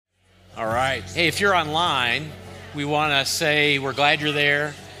All right. Hey, if you're online, we want to say we're glad you're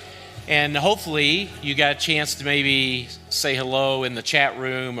there. And hopefully you got a chance to maybe say hello in the chat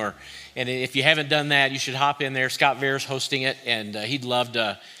room, and if you haven't done that, you should hop in there. Scott Vere's hosting it, and he'd love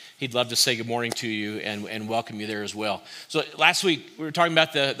to say good morning to you and welcome you there as well. So last week we were talking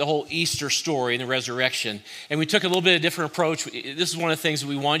about the whole Easter story and the resurrection, and we took a little bit of a different approach. This is one of the things that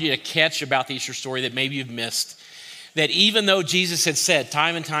we wanted you to catch about the Easter story that maybe you've missed. That even though Jesus had said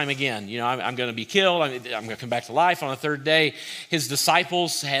time and time again, I'm going to be killed, I'm going to come back to life on the third day, his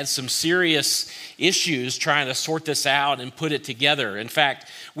disciples had some serious issues trying to sort this out and put it together. In fact,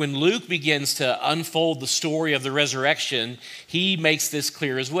 when Luke begins to unfold the story of the resurrection, he makes this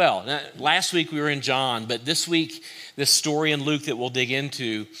clear as well. Now, last week we were in John, but this week, this story in Luke that we'll dig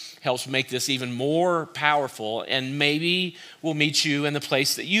into helps make this even more powerful, and maybe we'll meet you in the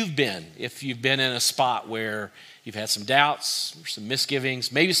place that you've been, if you've been in a spot where you've had some doubts, or some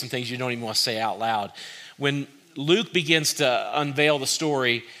misgivings, maybe some things you don't even want to say out loud. When Luke begins to unveil the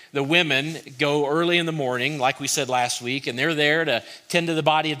story, the women go early in the morning, like we said last week, and they're there to tend to the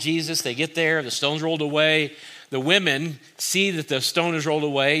body of Jesus. They get there, the stone's rolled away. The women see that the stone is rolled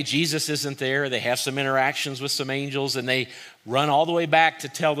away. Jesus isn't there. They have some interactions with some angels, and they run all the way back to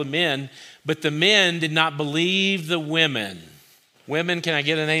tell the men. But the men did not believe the women. Women, can I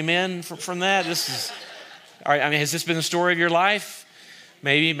get an amen from that? This is... All right, has this been the story of your life?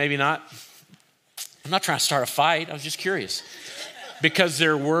 Maybe, maybe not. I'm not trying to start a fight. I was just curious. Because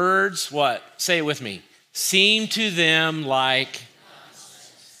their words, what? Say it with me. Seem to them like...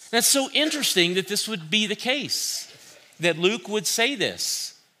 That's so interesting that this would be the case, that Luke would say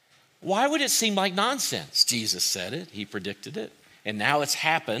this. Why would it seem like nonsense? Jesus said it. He predicted it. And now it's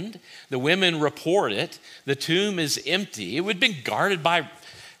happened. The women report it. The tomb is empty. It would have been guarded by...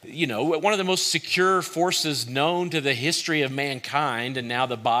 one of the most secure forces known to the history of mankind, and now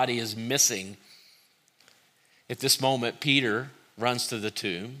the body is missing. At this moment, Peter runs to the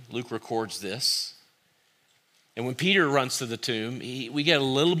tomb. Luke records this. And when Peter runs to the tomb, we get a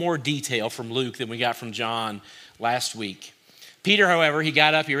little more detail from Luke than we got from John last week. Peter, however, he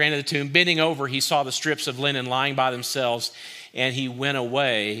got up, he ran to the tomb. Bending over, he saw the strips of linen lying by themselves, and he went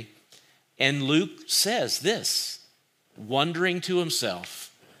away. And Luke says this, wondering to himself,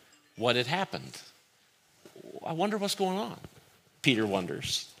 what had happened? I wonder what's going on, Peter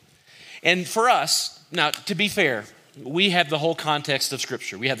wonders. And for us, now to be fair, we have the whole context of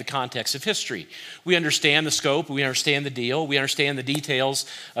Scripture. We have the context of history. We understand the scope, we understand the deal, we understand the details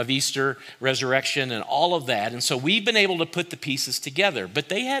of Easter, resurrection, and all of that. And so we've been able to put the pieces together. But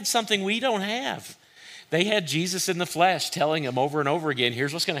they had something we don't have. They had Jesus in the flesh telling them over and over again,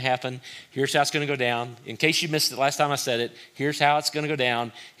 here's what's going to happen. Here's how it's going to go down. In case you missed it last time I said it, here's how it's going to go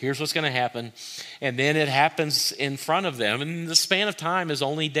down. Here's what's going to happen. And then it happens in front of them. And the span of time is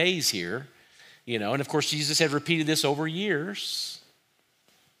only days here. And of course, Jesus had repeated this over years.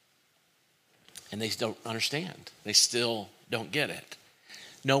 And they don't understand. They still don't get it.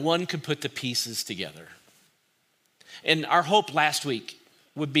 No one could put the pieces together. And our hope last week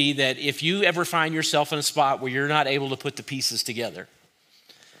would be that if you ever find yourself in a spot where you're not able to put the pieces together,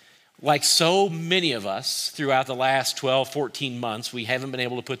 like so many of us throughout the last 12, 14 months, we haven't been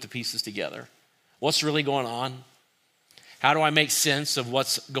able to put the pieces together. What's really going on? How do I make sense of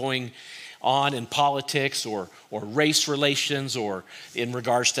what's going on in politics or race relations or in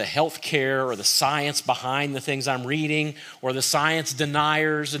regards to health care or the science behind the things I'm reading or the science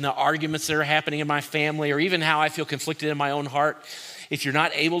deniers and the arguments that are happening in my family or even how I feel conflicted in my own heart? If you're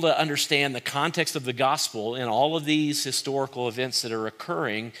not able to understand the context of the gospel in all of these historical events that are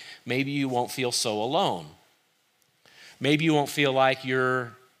occurring, maybe you won't feel so alone. Maybe you won't feel like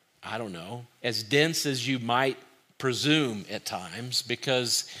you're, as dense as you might presume at times,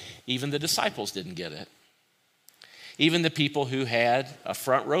 because even the disciples didn't get it. Even the people who had a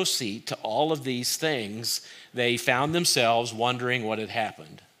front row seat to all of these things, they found themselves wondering what had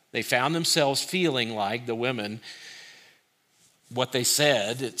happened. They found themselves feeling like the women, what they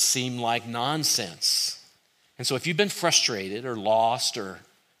said, it seemed like nonsense. And so if you've been frustrated or lost or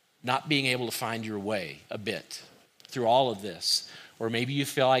not being able to find your way a bit through all of this, or maybe you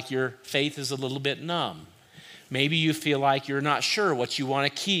feel like your faith is a little bit numb, maybe you feel like you're not sure what you want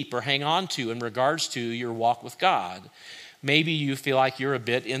to keep or hang on to in regards to your walk with God, maybe you feel like you're a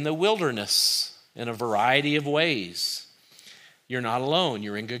bit in the wilderness in a variety of ways. You're not alone,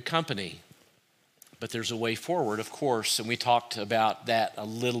 you're in good company. But there's a way forward, of course, and we talked about that a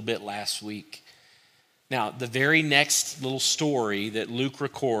little bit last week. Now, the very next little story that Luke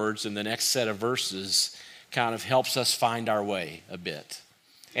records in the next set of verses kind of helps us find our way a bit.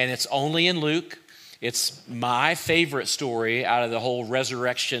 And it's only in Luke. It's my favorite story out of the whole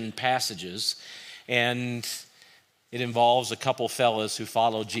resurrection passages, and it involves a couple fellas who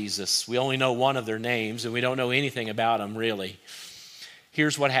follow Jesus. We only know one of their names, and we don't know anything about them, really.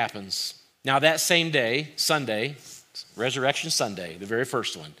 Here's what happens. Now, that same day, Sunday, Resurrection Sunday, the very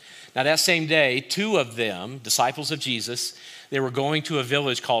first one. Now, that same day, two of them, disciples of Jesus, they were going to a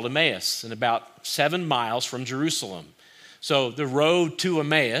village called Emmaus, and about 7 miles from Jerusalem. So the road to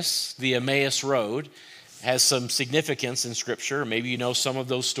Emmaus, the Emmaus Road, has some significance in Scripture. Maybe you know some of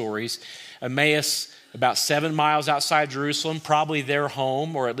those stories. Emmaus, about 7 miles outside Jerusalem, probably their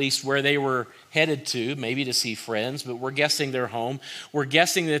home, or at least where they were headed to, maybe to see friends, but we're guessing their home. We're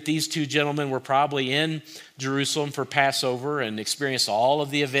guessing that these two gentlemen were probably in Jerusalem for Passover and experienced all of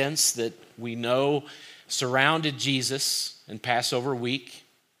the events that we know surrounded Jesus in Passover week.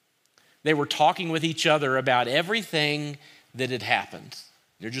 They were talking with each other about everything that had happened.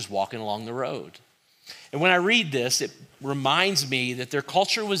 They're just walking along the road. And when I read this, it reminds me that their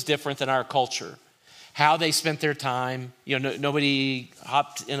culture was different than our culture. How they spent their time. Nobody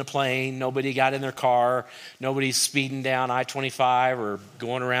hopped in a plane. Nobody got in their car. Nobody's speeding down I-25 or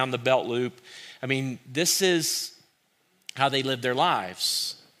going around the belt loop. I mean, this is how they lived their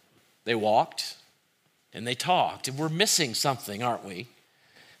lives. They walked and they talked. And we're missing something, aren't we?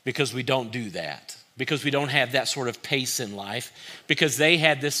 Because we don't do that. Because we don't have that sort of pace in life. Because they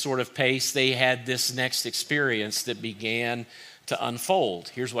had this sort of pace. They had this next experience that began to unfold.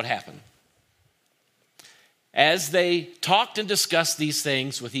 Here's what happened. As they talked and discussed these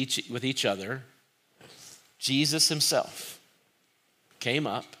things with each other, Jesus himself came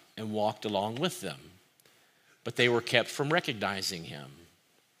up and walked along with them, but they were kept from recognizing him.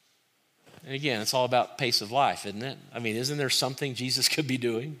 And again, it's all about pace of life, isn't it? I mean, isn't there something Jesus could be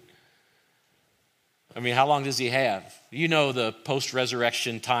doing? I mean, how long does he have? You know the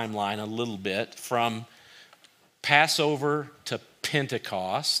post-resurrection timeline a little bit, from Passover to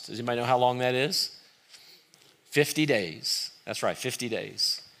Pentecost. Does anybody know how long that is? 50 days. That's right, 50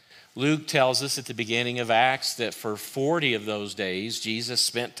 days. Luke tells us at the beginning of Acts that for 40 of those days, Jesus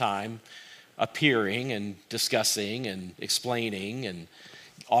spent time appearing and discussing and explaining and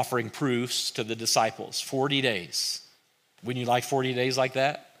offering proofs to the disciples. 40 days. Wouldn't you like 40 days like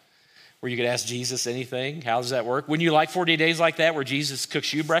that? Where you could ask Jesus anything? How does that work? Wouldn't you like 40 days like that where Jesus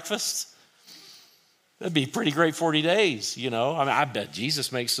cooks you breakfast? That'd be pretty great 40 days, I mean, I bet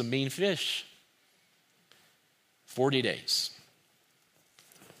Jesus makes some mean fish. 40 days.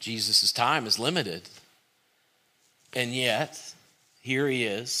 Jesus' time is limited. And yet, here he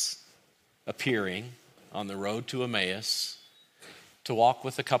is appearing on the road to Emmaus to walk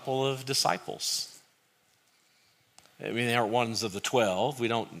with a couple of disciples. I mean, they aren't ones of the 12. We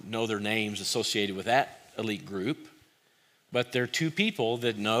don't know their names associated with that elite group. But they're two people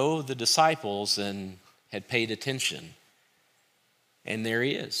that know the disciples and had paid attention. And there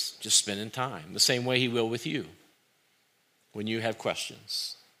he is, just spending time, the same way he will with you. When you have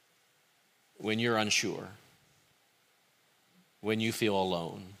questions, when you're unsure, when you feel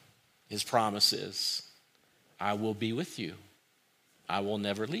alone, his promise is, I will be with you. I will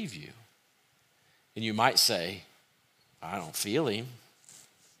never leave you. And you might say, I don't feel him.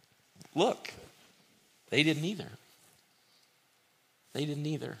 Look, they didn't either. They didn't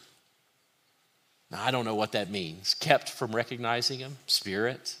either. Now, I don't know what that means. Kept from recognizing him,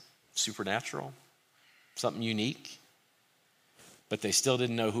 spirit, supernatural, something unique. But they still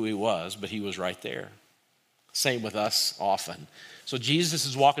didn't know who he was, but he was right there. Same with us often. So Jesus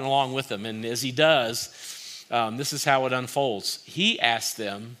is walking along with them, and as he does, this is how it unfolds. He asks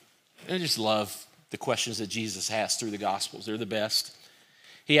them, and I just love the questions that Jesus asks through the Gospels. They're the best.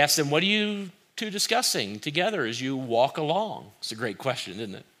 He asks them, what are you two discussing together as you walk along? It's a great question,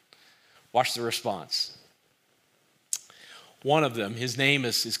 isn't it? Watch the response. One of them, his name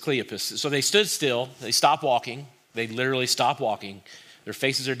is Cleopas. So they stood still. They stopped walking. They literally stopped walking. Their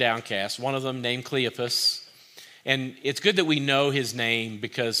faces are downcast. One of them named Cleopas. And it's good that we know his name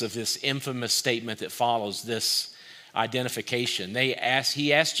because of this infamous statement that follows this identification. He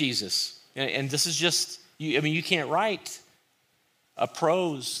asked Jesus, and this is just, you can't write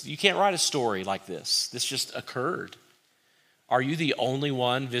you can't write a story like this. This just occurred. Are you the only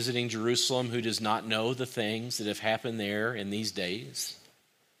one visiting Jerusalem who does not know the things that have happened there in these days?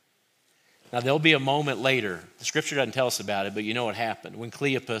 Now, there'll be a moment later. The scripture doesn't tell us about it, but you know what happened. When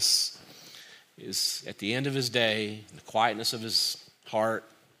Cleopas is at the end of his day, in the quietness of his heart,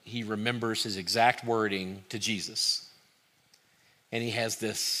 he remembers his exact wording to Jesus. And he has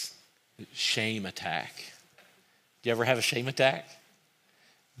this shame attack. Do you ever have a shame attack?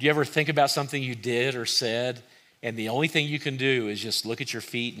 Do you ever think about something you did or said, and the only thing you can do is just look at your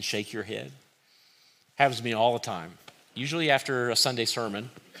feet and shake your head? Happens to me all the time. Usually after a Sunday sermon,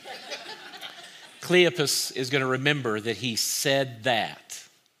 Cleopas is going to remember that he said that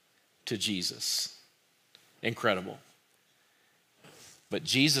to Jesus. Incredible. But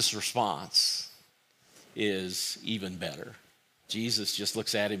Jesus' response is even better. Jesus just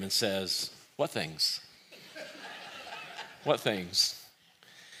looks at him and says, "What things? What things?"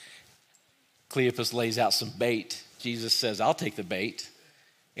 Cleopas lays out some bait. Jesus says, "I'll take the bait."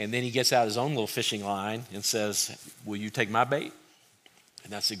 And then he gets out his own little fishing line and says, "Will you take my bait?"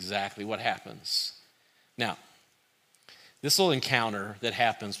 And that's exactly what happens. Now, this little encounter that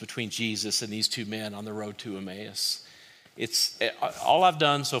happens between Jesus and these two men on the road to Emmaus, it's all I've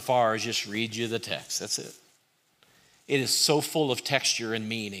done so far is just read you the text. That's it. It is so full of texture and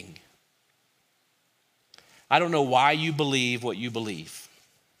meaning. I don't know why you believe what you believe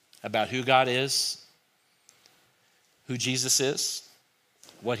about who God is, who Jesus is,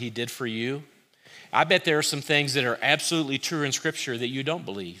 what he did for you. I bet there are some things that are absolutely true in Scripture that you don't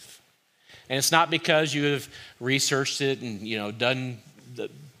believe. And it's not because you have researched it and, done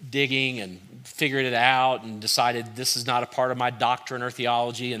the digging and figured it out and decided this is not a part of my doctrine or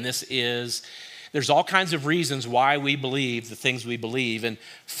theology and this is. There's all kinds of reasons why we believe the things we believe. And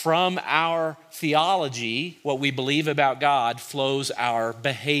from our theology, what we believe about God, flows our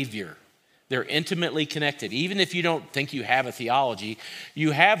behavior. They're intimately connected. Even if you don't think you have a theology,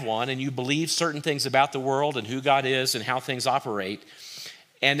 you have one and you believe certain things about the world and who God is and how things operate.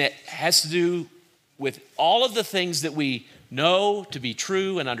 And it has to do with all of the things that we know to be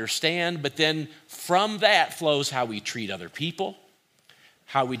true and understand, but then from that flows how we treat other people,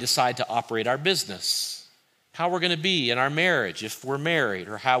 how we decide to operate our business, how we're going to be in our marriage if we're married,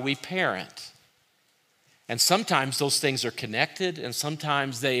 or how we parent. And sometimes those things are connected and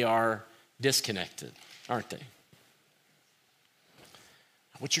sometimes they are disconnected, aren't they?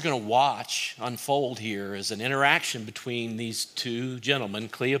 What you're going to watch unfold here is an interaction between these two gentlemen,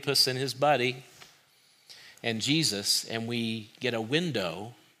 Cleopas and his buddy, and Jesus, and we get a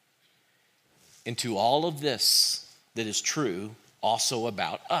window into all of this that is true also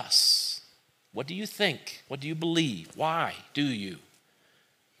about us. What do you think? What do you believe? Why do you?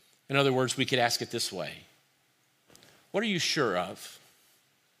 In other words, we could ask it this way. What are you sure of?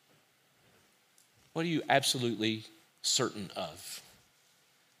 What are you absolutely certain of?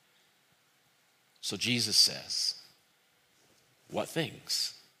 So Jesus says, "What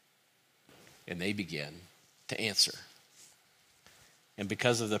things?" And they begin to answer. And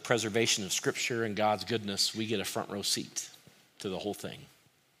because of the preservation of Scripture and God's goodness, we get a front row seat to the whole thing.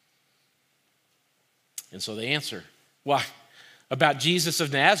 And so they answer. "Why, about Jesus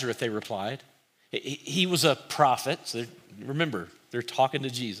of Nazareth," they replied. He was a prophet. So remember, they're talking to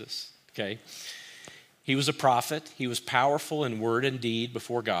Jesus, okay? He was a prophet. He was powerful in word and deed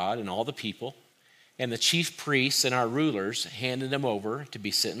before God and all the people. And the chief priests and our rulers handed him over to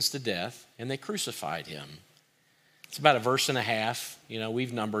be sentenced to death, and they crucified him. It's about a verse and a half.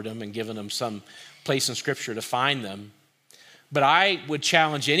 We've numbered them and given them some place in Scripture to find them. But I would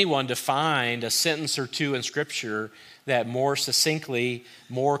challenge anyone to find a sentence or two in Scripture that more succinctly,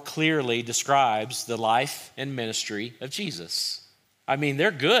 more clearly describes the life and ministry of Jesus. I mean,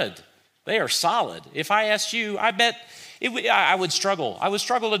 they're good. They are solid. If I asked you, I bet I would struggle. I would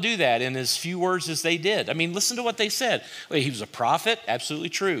struggle to do that in as few words as they did. I mean, listen to what they said. He was a prophet, absolutely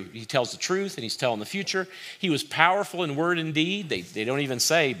true. He tells the truth and he's telling the future. He was powerful in word and deed. They don't even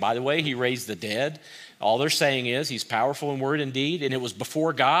say, by the way, he raised the dead. All they're saying is he's powerful in word and deed, and it was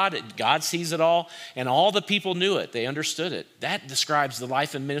before God. God sees it all, and all the people knew it. They understood it. That describes the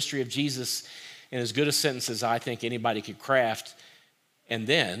life and ministry of Jesus in as good a sentence as I think anybody could craft. And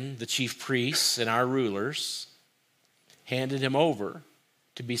then the chief priests and our rulers handed him over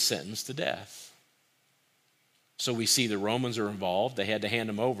to be sentenced to death. So we see the Romans are involved. They had to hand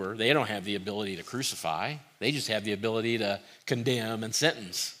him over. They don't have the ability to crucify. They just have the ability to condemn and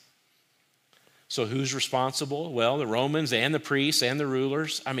sentence. So who's responsible? Well, the Romans and the priests and the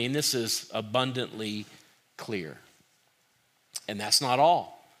rulers. I mean, this is abundantly clear. And that's not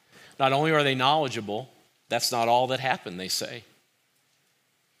all. Not only are they knowledgeable, that's not all that happened, they say.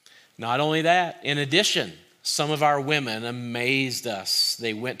 Not only that, in addition, some of our women amazed us.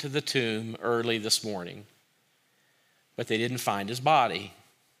 They went to the tomb early this morning, but they didn't find his body.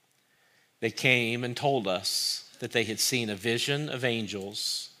 They came and told us that they had seen a vision of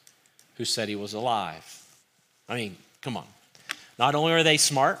angels who said he was alive. I mean, come on. Not only are they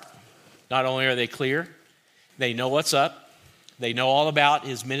smart, not only are they clear, they know what's up, they know all about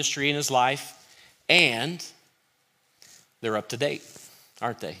his ministry and his life, and they're up to date,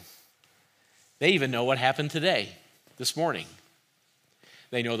 aren't they? They even know what happened today, this morning.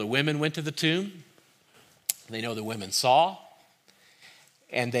 They know the women went to the tomb. They know the women saw,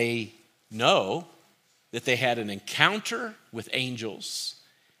 and they know that they had an encounter with angels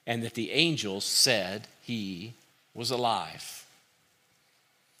and that the angels said he was alive.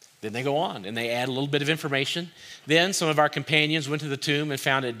 Then they go on and they add a little bit of information. Then some of our companions went to the tomb and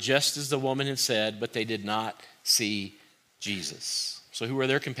found it just as the woman had said, but they did not see Jesus. So who are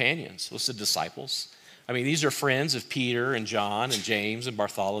their companions? Well, it's the disciples. I mean, these are friends of Peter and John and James and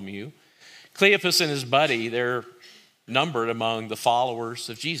Bartholomew. Cleopas and his buddy, they're numbered among the followers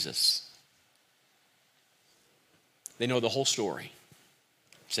of Jesus. They know the whole story,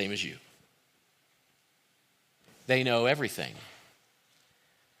 same as you. They know everything,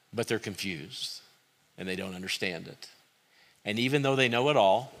 but they're confused and they don't understand it. And even though they know it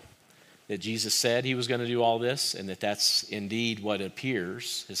all, that Jesus said he was going to do all this and that that's indeed what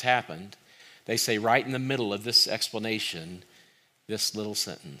appears has happened, they say right in the middle of this explanation, this little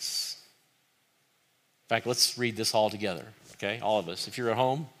sentence. In fact, let's read this all together, okay? All of us. If you're at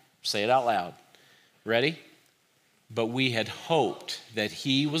home, say it out loud. Ready? But we had hoped that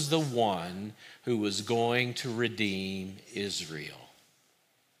he was the one who was going to redeem Israel.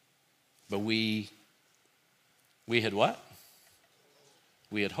 But we had what?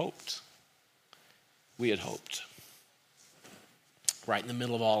 We had hoped. We had hoped. Right in the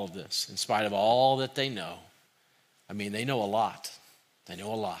middle of all of this, in spite of all that they know. I mean, they know a lot. They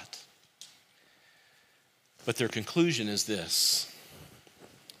know a lot. But their conclusion is this,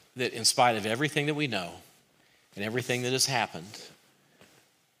 that in spite of everything that we know and everything that has happened,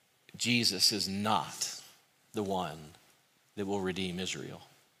 Jesus is not the one that will redeem Israel.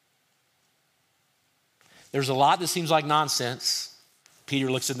 There's a lot that seems like nonsense.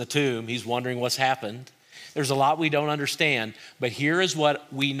 Peter looks in the tomb. He's wondering what's happened. There's a lot we don't understand, but here is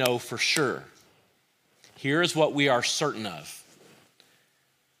what we know for sure. Here is what we are certain of.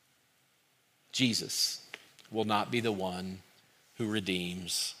 Jesus will not be the one who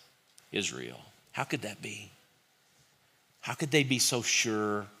redeems Israel. How could that be? How could they be so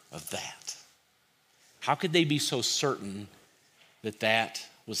sure of that? How could they be so certain that that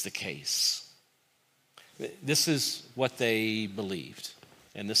was the case? This is what they believed,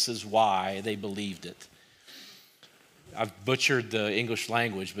 and this is why they believed it. I've butchered the English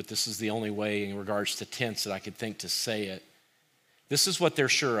language, but this is the only way in regards to tense that I could think to say it. This is what they're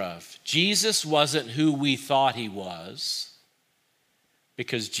sure of. Jesus wasn't who we thought he was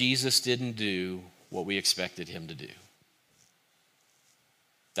because Jesus didn't do what we expected him to do.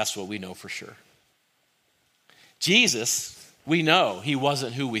 That's what we know for sure. Jesus, we know he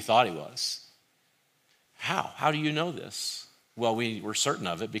wasn't who we thought he was. How? How do you know this? Well, we were certain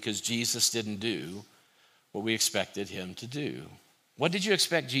of it because Jesus didn't do what we expected him to do. What did you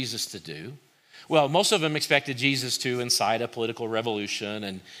expect Jesus to do? Well, most of them expected Jesus to incite a political revolution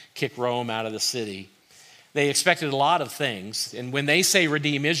and kick Rome out of the city. They expected a lot of things. And when they say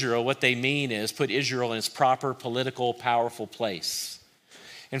redeem Israel, what they mean is put Israel in its proper political, powerful place.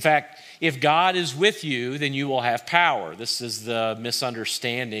 In fact, if God is with you, then you will have power. This is the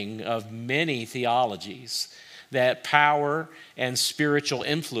misunderstanding of many theologies, that power and spiritual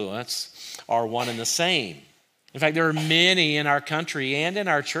influence are one and the same. In fact, there are many in our country and in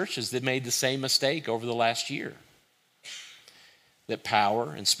our churches that made the same mistake over the last year. That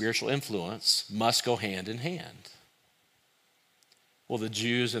power and spiritual influence must go hand in hand. Well, the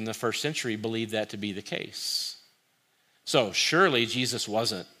Jews in the first century believed that to be the case. So surely Jesus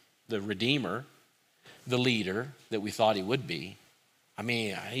wasn't the Redeemer, the leader that we thought he would be. I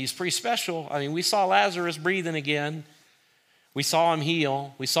mean, he's pretty special. I mean, we saw Lazarus breathing again. We saw him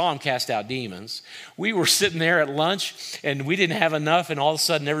heal. We saw him cast out demons. We were sitting there at lunch and we didn't have enough and all of a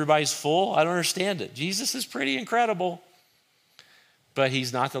sudden everybody's full. I don't understand it. Jesus is pretty incredible, but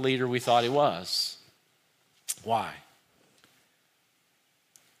he's not the leader we thought he was. Why?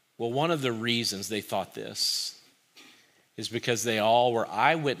 Well, one of the reasons they thought this is because they all were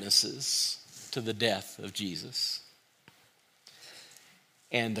eyewitnesses to the death of Jesus.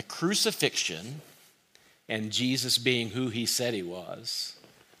 And the crucifixion and Jesus being who he said he was,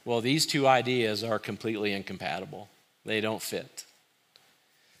 well, these two ideas are completely incompatible. They don't fit.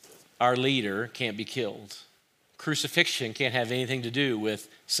 Our leader can't be killed. Crucifixion can't have anything to do with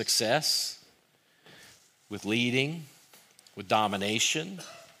success, with leading, with domination,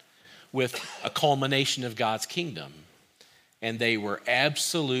 with a culmination of God's kingdom. And they were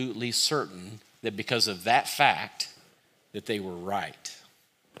absolutely certain that because of that fact, that they were right.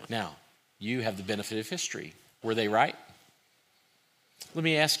 Now, you have the benefit of history. Were they right? Let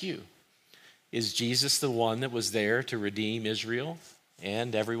me ask you, is Jesus the one that was there to redeem Israel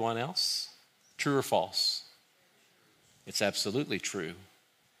and everyone else? True or false? It's absolutely true.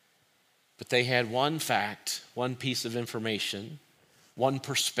 But they had one fact, one piece of information, one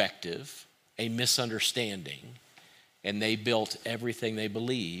perspective, a misunderstanding, and they built everything they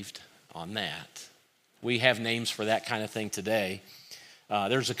believed on that. We have names for that kind of thing today.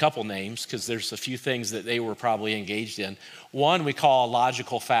 There's a couple names because there's a few things that they were probably engaged in. One we call a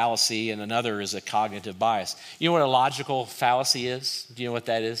logical fallacy, and another is a cognitive bias. You know what a logical fallacy is? Do you know what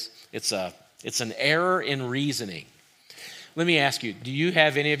that is? It's an error in reasoning. Let me ask you, do you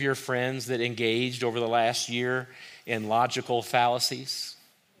have any of your friends that engaged over the last year in logical fallacies?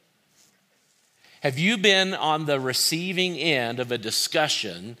 Have you been on the receiving end of a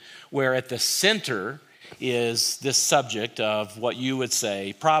discussion where at the center is this subject of what you would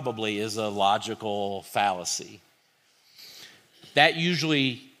say probably is a logical fallacy? That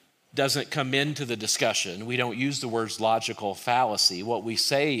usually doesn't come into the discussion. We don't use the words logical fallacy. What we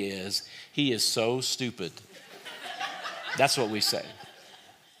say is, he is so stupid. That's what we say.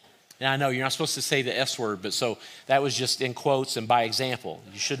 And I know you're not supposed to say the S word, but so that was just in quotes and by example.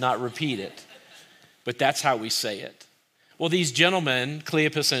 You should not repeat it. But that's how we say it. Well, these gentlemen,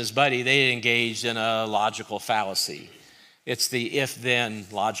 Cleopas and his buddy, they engaged in a logical fallacy. It's the if-then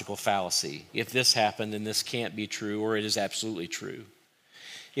logical fallacy. If this happened, then this can't be true, or it is absolutely true.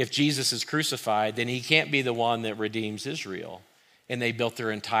 If Jesus is crucified, then he can't be the one that redeems Israel. And they built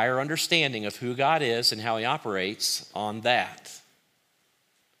their entire understanding of who God is and how he operates on that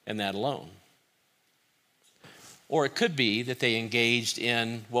and that alone. Or it could be that they engaged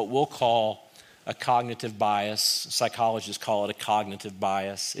in what we'll call a cognitive bias. Psychologists call it a cognitive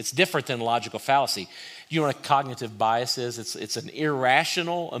bias. It's different than a logical fallacy. You know what a cognitive bias is? It's an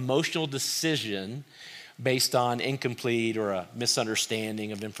irrational, emotional decision based on incomplete or a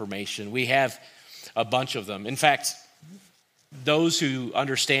misunderstanding of information. We have a bunch of them. In fact, those who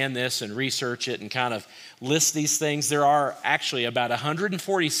understand this and research it and kind of list these things, there are actually about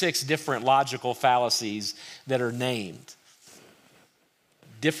 146 different logical fallacies that are named.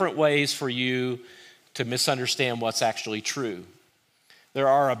 Different ways for you to misunderstand what's actually true. There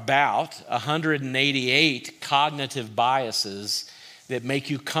are about 188 cognitive biases that make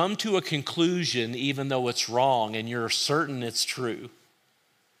you come to a conclusion even though it's wrong and you're certain it's true.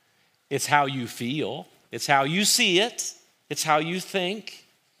 It's how you feel. It's how you see it. It's how you think.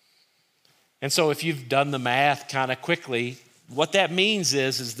 And so if you've done the math kind of quickly, what that means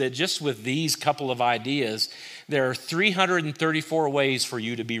is that just with these couple of ideas, there are 334 ways for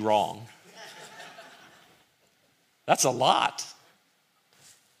you to be wrong. That's a lot.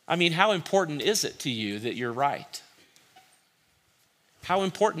 I mean, how important is it to you that you're right? How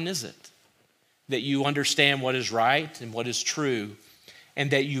important is it that you understand what is right and what is true,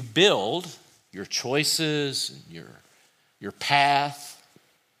 and that you build your choices, your path,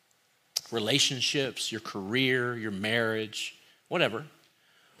 relationships, your career, your marriage, whatever,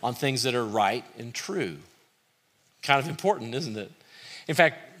 on things that are right and true? Kind of important, isn't it? In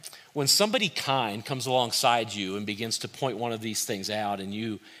fact, when somebody kind comes alongside you and begins to point one of these things out and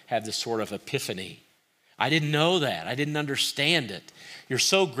you have this sort of epiphany, I didn't know that. I didn't understand it. You're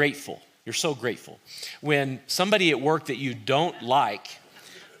so grateful. You're so grateful. When somebody at work that you don't like,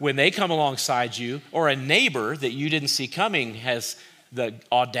 when they come alongside you, or a neighbor that you didn't see coming has the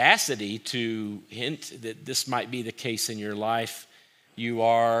audacity to hint that this might be the case in your life, you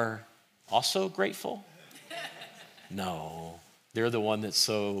are also grateful? No, they're the one that's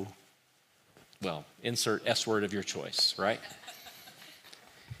so, well, insert S word of your choice, right?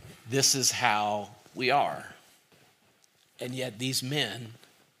 This is how we are. And yet these men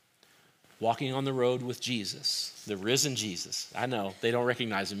walking on the road with Jesus, the risen Jesus, I know, they don't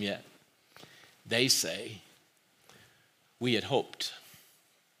recognize him yet. They say, we had hoped.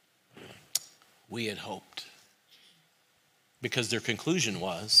 We had hoped. Because their conclusion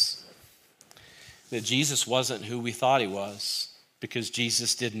was that Jesus wasn't who we thought he was, because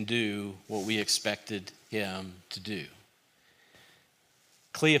Jesus didn't do what we expected him to do.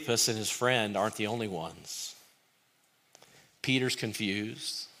 Cleopas and his friend aren't the only ones. Peter's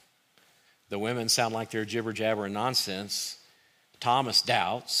confused. The women sound like they're jibber-jabber and nonsense. Thomas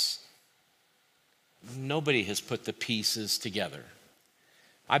doubts. Nobody has put the pieces together.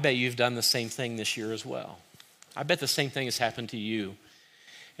 I bet you've done the same thing this year as well. I bet the same thing has happened to you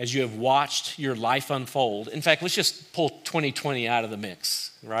as you have watched your life unfold. In fact, let's just pull 2020 out of the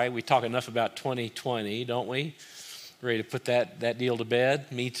mix, right? We talk enough about 2020, don't we? Ready to put that deal to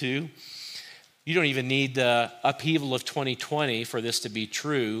bed? Me too. You don't even need the upheaval of 2020 for this to be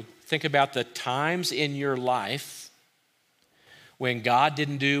true. Think about the times in your life when God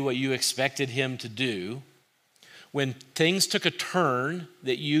didn't do what you expected him to do, when things took a turn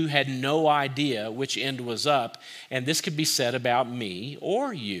that you had no idea which end was up, and this could be said about me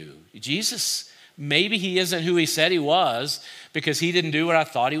or you. Jesus, maybe he isn't who he said he was because he didn't do what I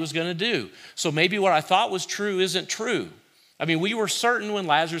thought he was going to do. So maybe what I thought was true isn't true. I mean, we were certain when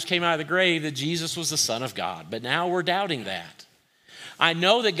Lazarus came out of the grave that Jesus was the Son of God, but now we're doubting that. I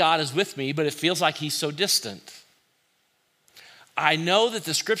know that God is with me, but it feels like he's so distant. I know that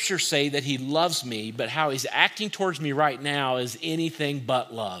the scriptures say that he loves me, but how he's acting towards me right now is anything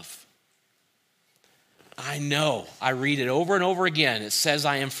but love. I know. I read it over and over again. It says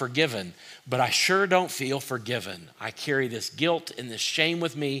I am forgiven, but I sure don't feel forgiven. I carry this guilt and this shame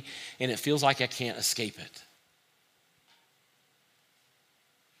with me, and it feels like I can't escape it.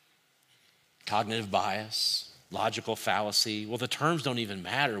 Cognitive bias, logical fallacy. Well, the terms don't even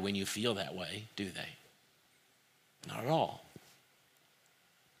matter when you feel that way, do they? Not at all.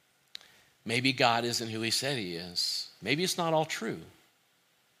 Maybe God isn't who he said he is. Maybe it's not all true.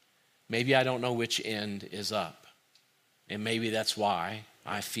 Maybe I don't know which end is up. And maybe that's why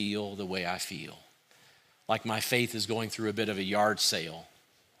I feel the way I feel. Like my faith is going through a bit of a yard sale.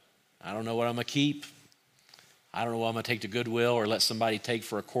 I don't know what I'm going to keep. I don't know what I'm going to take to Goodwill or let somebody take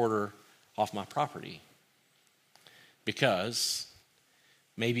for a quarter off my property. Because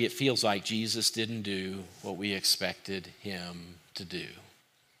maybe it feels like Jesus didn't do what we expected him to do.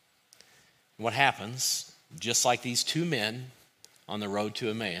 What happens, just like these two men on the road to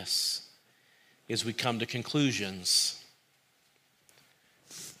Emmaus, is we come to conclusions.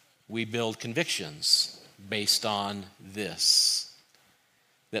 We build convictions based on this,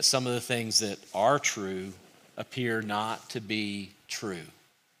 that some of the things that are true appear not to be true.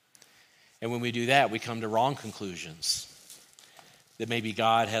 And when we do that, we come to wrong conclusions, that maybe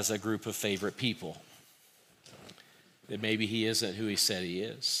God has a group of favorite people, that maybe he isn't who he said he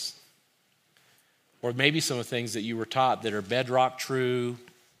is. Or maybe some of the things that you were taught that are bedrock true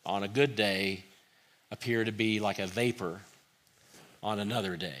on a good day appear to be like a vapor on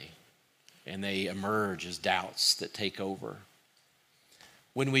another day, and they emerge as doubts that take over.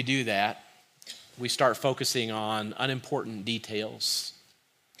 When we do that, we start focusing on unimportant details.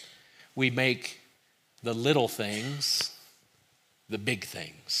 We make the little things the big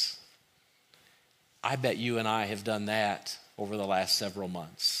things. I bet you and I have done that over the last several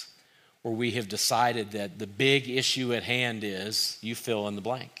months, where we have decided that the big issue at hand is you fill in the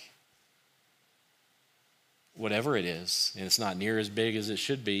blank. Whatever it is, and it's not near as big as it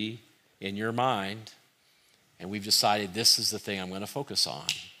should be in your mind, and we've decided this is the thing I'm going to focus on.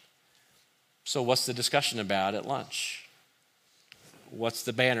 So what's the discussion about at lunch? What's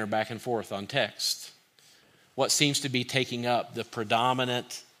the banner back and forth on text? What seems to be taking up the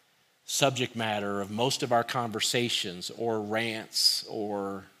predominant subject matter of most of our conversations or rants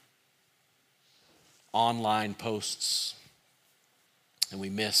or online posts? And we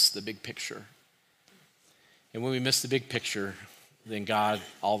miss the big picture. And when we miss the big picture, then God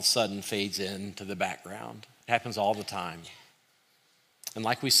all of a sudden fades into the background. It happens all the time. And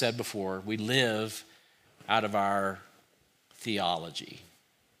like we said before, we live out of our theology.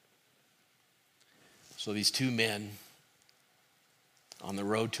 So these two men on the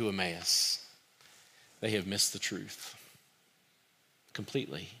road to Emmaus, they have missed the truth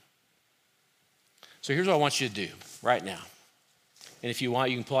completely. So here's what I want you to do right now. And if you want,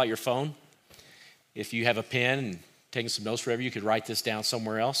 you can pull out your phone. If you have a pen and taking some notes forever, you could write this down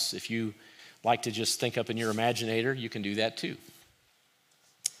somewhere else. If you like to just think up in your imaginator, you can do that too.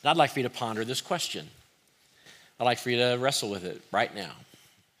 And I'd like for you to ponder this question. I'd like for you to wrestle with it right now.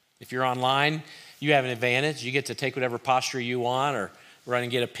 If you're online, you have an advantage. You get to take whatever posture you want or run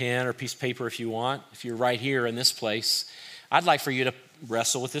and get a pen or a piece of paper if you want. If you're right here in this place, I'd like for you to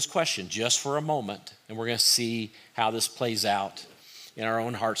wrestle with this question just for a moment, and we're going to see how this plays out in our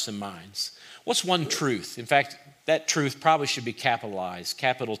own hearts and minds. What's one truth? In fact, that truth probably should be capitalized,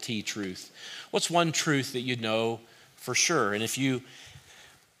 capital T truth. What's one truth that you know for sure? And if you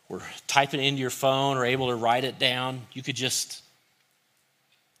were typing it into your phone or able to write it down, you could just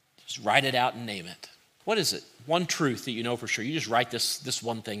write it out and name it. What is it? One truth that you know for sure. You just write this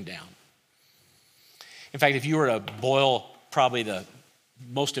one thing down. In fact, if you were to boil probably the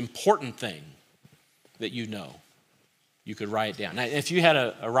most important thing that you know, you could write it down. Now, if you had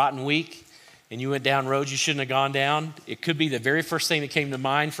a rotten week and you went down roads you shouldn't have gone down, it could be the very first thing that came to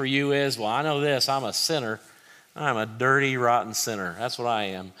mind for you is, well, I know this, I'm a sinner. I'm a dirty, rotten sinner. That's what I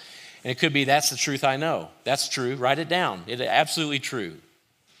am. And it could be, that's the truth I know. That's true. Write it down. It's absolutely true.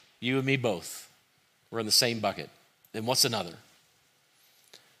 You and me both. We're in the same bucket. Then what's another?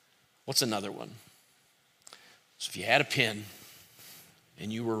 What's another one? So if you had a pen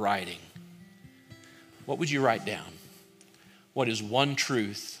and you were writing, what would you write down? What is one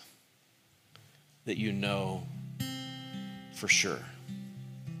truth that you know for sure?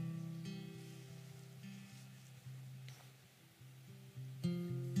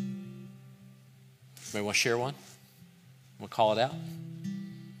 Anybody want to share one? Want to call it out?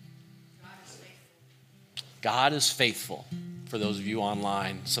 God is faithful. For those of you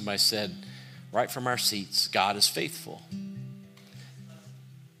online, somebody said, right from our seats, God is faithful.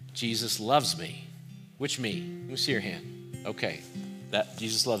 Jesus loves me. Which me? Let me see your hand. Okay. That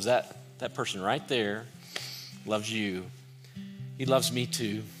Jesus loves that person right there. Loves you. He loves me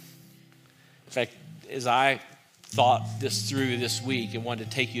too. In fact, as I thought this through this week and wanted to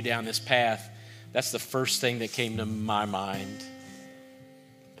take you down this path, that's the first thing that came to my mind.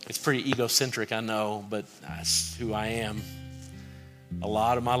 It's pretty egocentric, I know, but that's who I am. A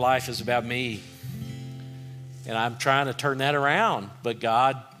lot of my life is about me. And I'm trying to turn that around, but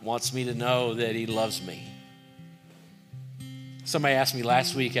God wants me to know that he loves me. Somebody asked me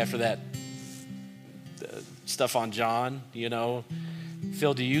last week after that stuff on John,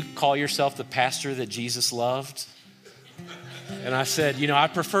 Phil, do you call yourself the pastor that Jesus loved? And I said, I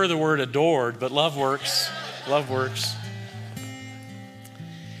prefer the word adored, but love works. Love works.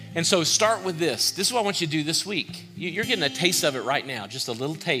 And so start with this. This is what I want you to do this week. You're getting a taste of it right now, just a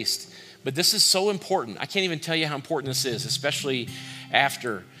little taste. But this is so important. I can't even tell you how important this is, especially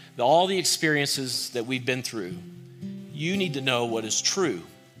after all the experiences that we've been through. You need to know what is true.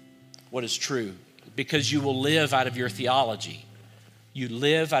 What is true. Because you will live out of your theology. You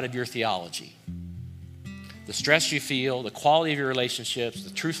live out of your theology. The stress you feel, the quality of your relationships, the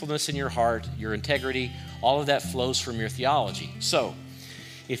truthfulness in your heart, your integrity, all of that flows from your theology. So,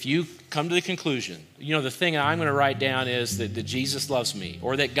 if you come to the conclusion, the thing I'm going to write down is that Jesus loves me,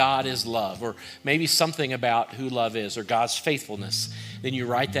 or that God is love, or maybe something about who love is, or God's faithfulness, then you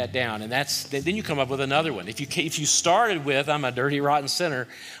write that down, and then you come up with another one. If you started with, I'm a dirty, rotten sinner,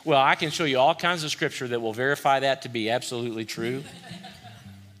 well, I can show you all kinds of scripture that will verify that to be absolutely true.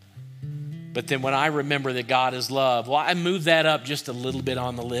 But then when I remember that God is love, well, I move that up just a little bit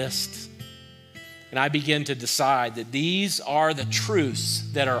on the list. And I begin to decide that these are the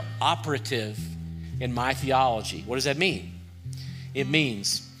truths that are operative in my theology. What does that mean? It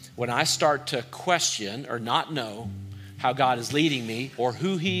means when I start to question or not know how God is leading me or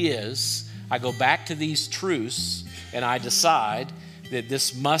who he is, I go back to these truths and I decide that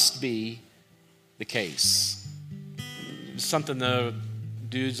this must be the case. It's something the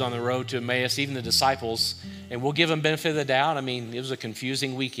dudes on the road to Emmaus, even the disciples, and we'll give them benefit of the doubt. I mean, it was a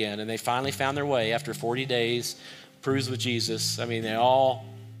confusing weekend, and they finally found their way after 40 days, cruised with Jesus. I mean, they all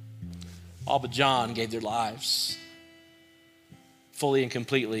but John gave their lives fully and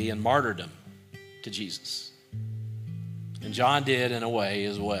completely in martyrdom to Jesus. And John did in a way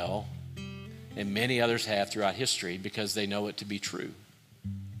as well, and many others have throughout history because they know it to be true.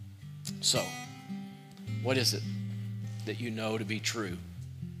 So, what is it that you know to be true?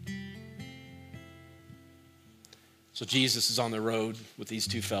 So Jesus is on the road with these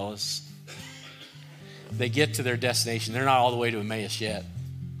two fellas. They get to their destination. They're not all the way to Emmaus yet,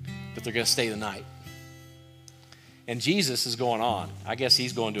 but they're going to stay the night. And Jesus is going on. I guess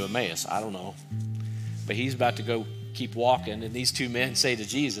he's going to Emmaus. I don't know. But he's about to go keep walking. And these two men say to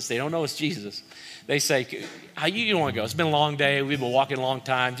Jesus, they don't know it's Jesus. They say, how you want to go? It's been a long day. We've been walking a long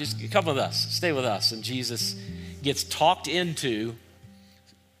time. Just come with us. Stay with us. And Jesus gets talked into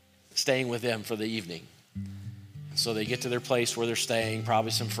staying with them for the evening. So they get to their place where they're staying,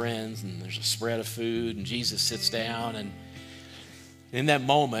 probably some friends, and there's a spread of food, and Jesus sits down. And in that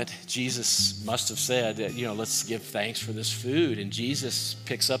moment, Jesus must have said, let's give thanks for this food. And Jesus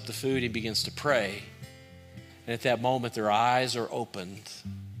picks up the food and begins to pray. And at that moment, their eyes are opened,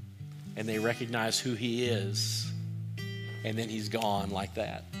 and they recognize who he is. And then he's gone like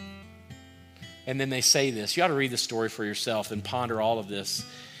that. And then they say this. You ought to read the story for yourself and ponder all of this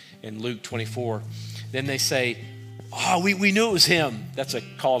in Luke 24. Then they say, we knew it was him. That's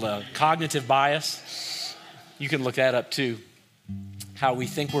called a cognitive bias. You can look that up too. How we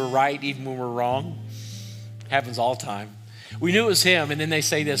think we're right even when we're wrong. Happens all the time. We knew it was him. And then they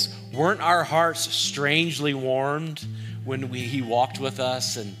say this, weren't our hearts strangely warmed when he walked with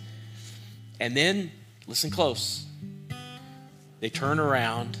us? And then, listen close. They turn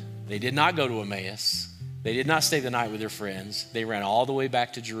around. They did not go to Emmaus. They did not stay the night with their friends. They ran all the way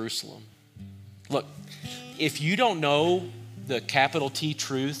back to Jerusalem. Look, if you don't know the capital T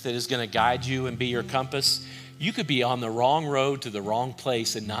truth that is going to guide you and be your compass, you could be on the wrong road to the wrong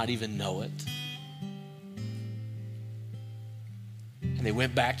place and not even know it. And they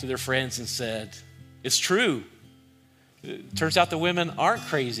went back to their friends and said, it's true. It turns out the women aren't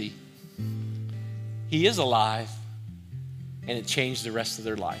crazy. He is alive, and it changed the rest of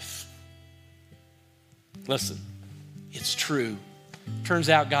their life. Listen, it's true. Turns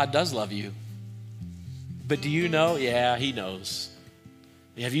out God does love you. But do you know? Yeah, he knows.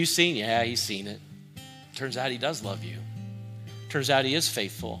 Have you seen? Yeah, he's seen it. Turns out he does love you. Turns out he is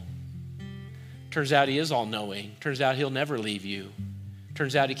faithful. Turns out he is all-knowing. Turns out he'll never leave you.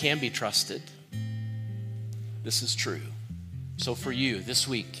 Turns out he can be trusted. This is true. So for you this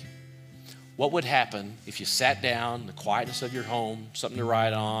week, what would happen if you sat down in the quietness of your home, something to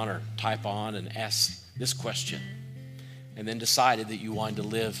write on or type on, and asked this question, and then decided that you wanted to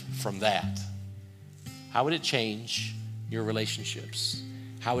live from that? How would it change your relationships?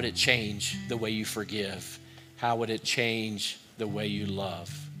 How would it change the way you forgive? How would it change the way you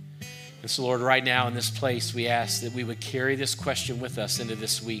love? And so, Lord, right now in this place, we ask that we would carry this question with us into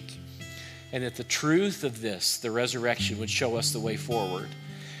this week, and that the truth of this, the resurrection, would show us the way forward.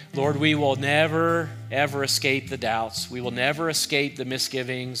 Lord, we will never, ever escape the doubts. We will never escape the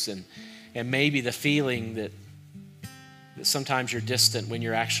misgivings and maybe the feeling that sometimes you're distant when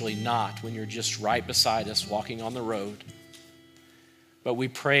you're actually not, when you're just right beside us walking on the road. But we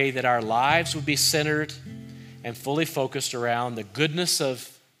pray that our lives would be centered and fully focused around the goodness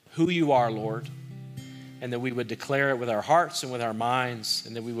of who you are, Lord, and that we would declare it with our hearts and with our minds,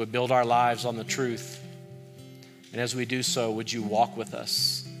 and that we would build our lives on the truth. And as we do so, would you walk with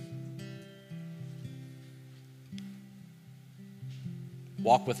us?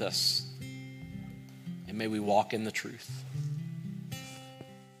 Walk with us, and may we walk in the truth.